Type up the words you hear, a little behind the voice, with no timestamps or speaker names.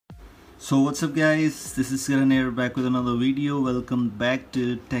So what's up guys, this is Karan here back with another video. Welcome back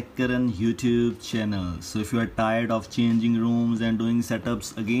to Tech Karan YouTube channel. So if you are tired of changing rooms and doing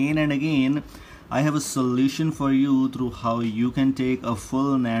setups again and again, I have a solution for you through how you can take a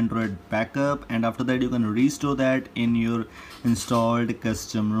full nandroid backup and after that you can restore that in your installed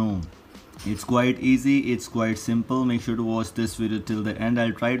custom room. It's quite easy, it's quite simple. Make sure to watch this video till the end.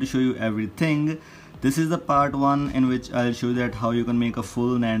 I'll try to show you everything. This is the part 1 in which I'll show you that how you can make a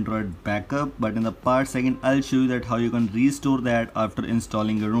full nandroid backup, but in the part 2 I'll show you that how you can restore that after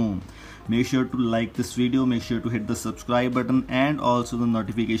installing a room. Make sure to like this video, make sure to hit the subscribe button and also the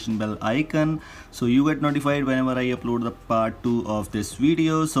notification bell icon so you get notified whenever I upload the part 2 of this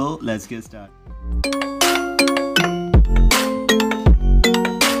video. So let's get started.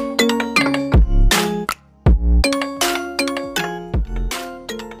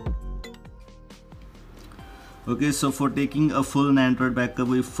 Okay, so for taking a full nandroid backup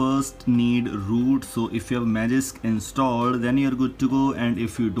we first need root. So if you have Magisk installed then you're good to go, and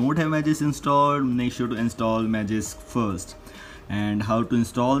if you don't have Magisk installed, make sure to install Magisk first. And how to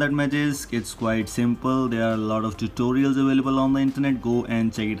install that Magisk, it's quite simple. There are a lot of tutorials available on the internet. Go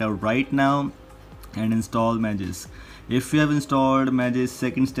and check it out right now and install Magisk. If you have installed Magisk,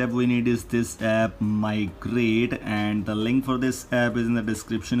 second step we need is this app Migrate, and the link for this app is in the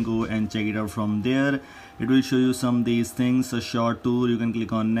description. Go and check it out from there. It will show you some of these things, a short tour. You can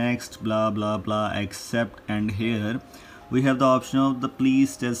click on next, blah blah blah, accept, and here we have the option of the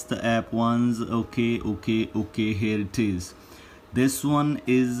please test the app once. Okay, here it is. This one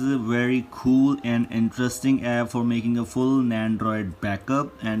is a very cool and interesting app for making a full nandroid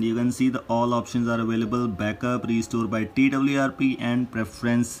backup, and you can see the all options are available: backup, restore by TWRP, and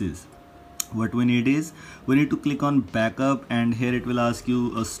preferences. What we need is we need to click on backup, and here it will ask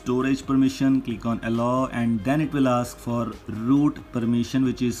you a storage permission. Click on allow, and then it will ask for root permission,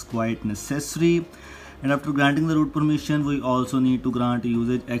 which is quite necessary. And after granting the root permission, we also need to grant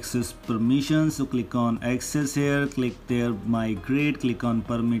usage access permission. So click on access here, click there migrate, click on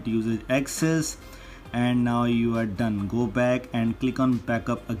permit usage access, and now you are done. Go back and click on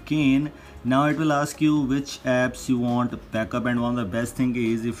backup again. Now it will ask you which apps you want backup, and one of the best thing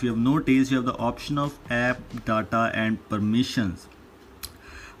is, if you have noticed, you have the option of app, data, and permissions.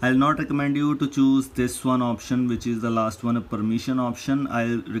 I'll not recommend you to choose this one option, which is the last one, a permission option.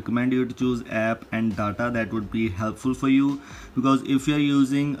 I'll recommend you to choose app and data. That would be helpful for you, because if you're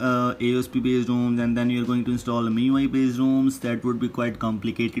using AOSP based rooms and then you're going to install MIUI based rooms, that would be quite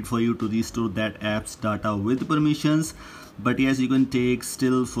complicated for you to restore that app's data with permissions. But yes, you can take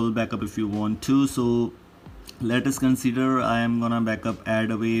still full backup if you want to. So let us consider I am gonna backup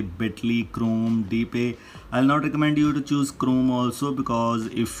Adaway, Bitly, Chrome, DPay. I'll not recommend you to choose Chrome also, because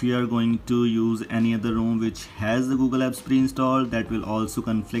if you are going to use any other room which has the Google Apps pre-installed, that will also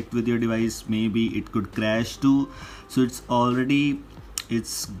conflict with your device. Maybe it could crash too. So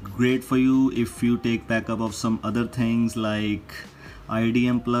it's great for you if you take backup of some other things like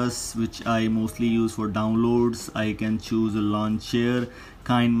IDM Plus, which I mostly use for downloads. I can choose a Launcher,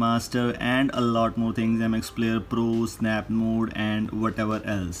 KindMaster, and a lot more things, MX Player Pro, Snap Mode, and whatever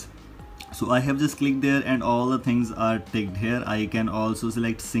else. So I have just clicked there and all the things are ticked here. I can also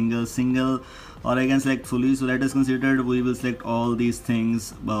select single, or I can select fully. So let us consider we will select all these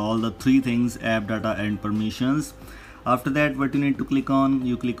things, all the three things: app, data, and permissions. After that, what you need to click on,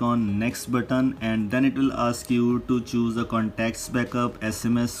 you click on next button, and then it will ask you to choose a contacts backup,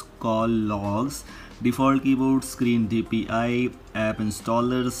 SMS, call logs, default keyboard, screen DPI, app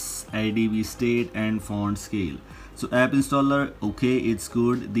installers, IDV state, and font scale. So app installer, okay, it's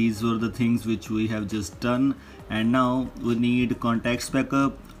good. These were the things which we have just done, and now we need contacts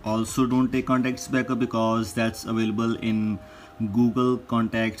backup. Also don't take contacts backup because that's available in Google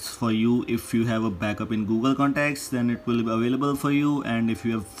Contacts for you. If you have a backup in Google Contacts, then it will be available for you, and if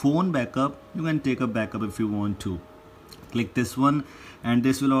you have phone backup, you can take a backup if you want to. Click this one, and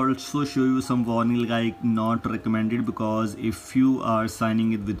this will also show you some warning like not recommended, because if you are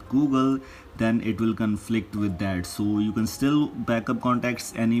signing it with Google, then it will conflict with that. So you can still backup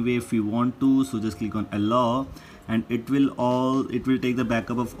contacts anyway if you want to. So just click on allow, and it will take the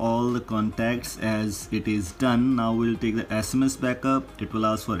backup of all the contacts as it is done. Now we'll take the SMS backup. It will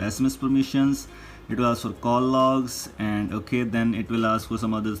ask for SMS permissions, it will ask for call logs, and okay, then it will ask for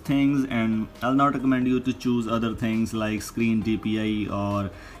some other things, and I'll not recommend you to choose other things like screen DPI or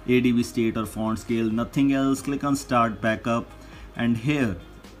ADV state or font scale, nothing else. Click on start backup, and here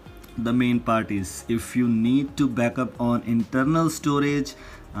the main part is, if you need to backup on internal storage,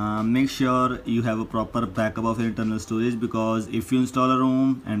 Make sure you have a proper backup of your internal storage, because if you install a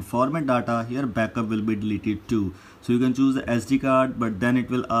ROM and format data, your backup will be deleted too. So you can choose the SD card, but then it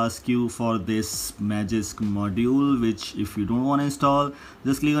will ask you for this Magisk module, which if you don't want to install,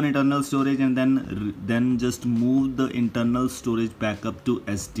 just click on internal storage and then just move the internal storage backup to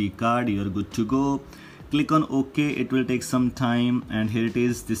SD card. You're good to go. Click on OK. It will take some time, and here it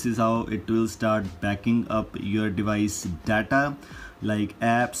is. This is how it will start backing up your device data, like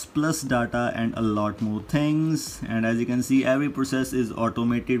apps plus data and a lot more things. And as you can see, every process is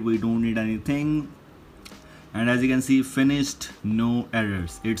automated. We don't need anything. And as you can see, finished, no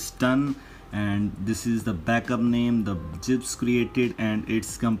errors, it's done. And this is the backup name, the zips created, and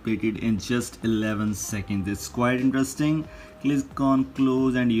it's completed in just 11 seconds. It's quite interesting. Click on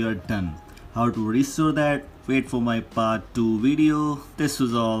close and you are done. How to restore that? Wait for my part 2 video. This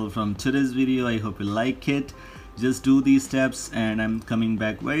was all from today's video. I hope you like it. Just do these steps and I'm coming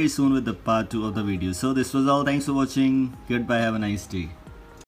back very soon with the part 2 of the video. So this was all. Thanks for watching. Goodbye. Have a nice day.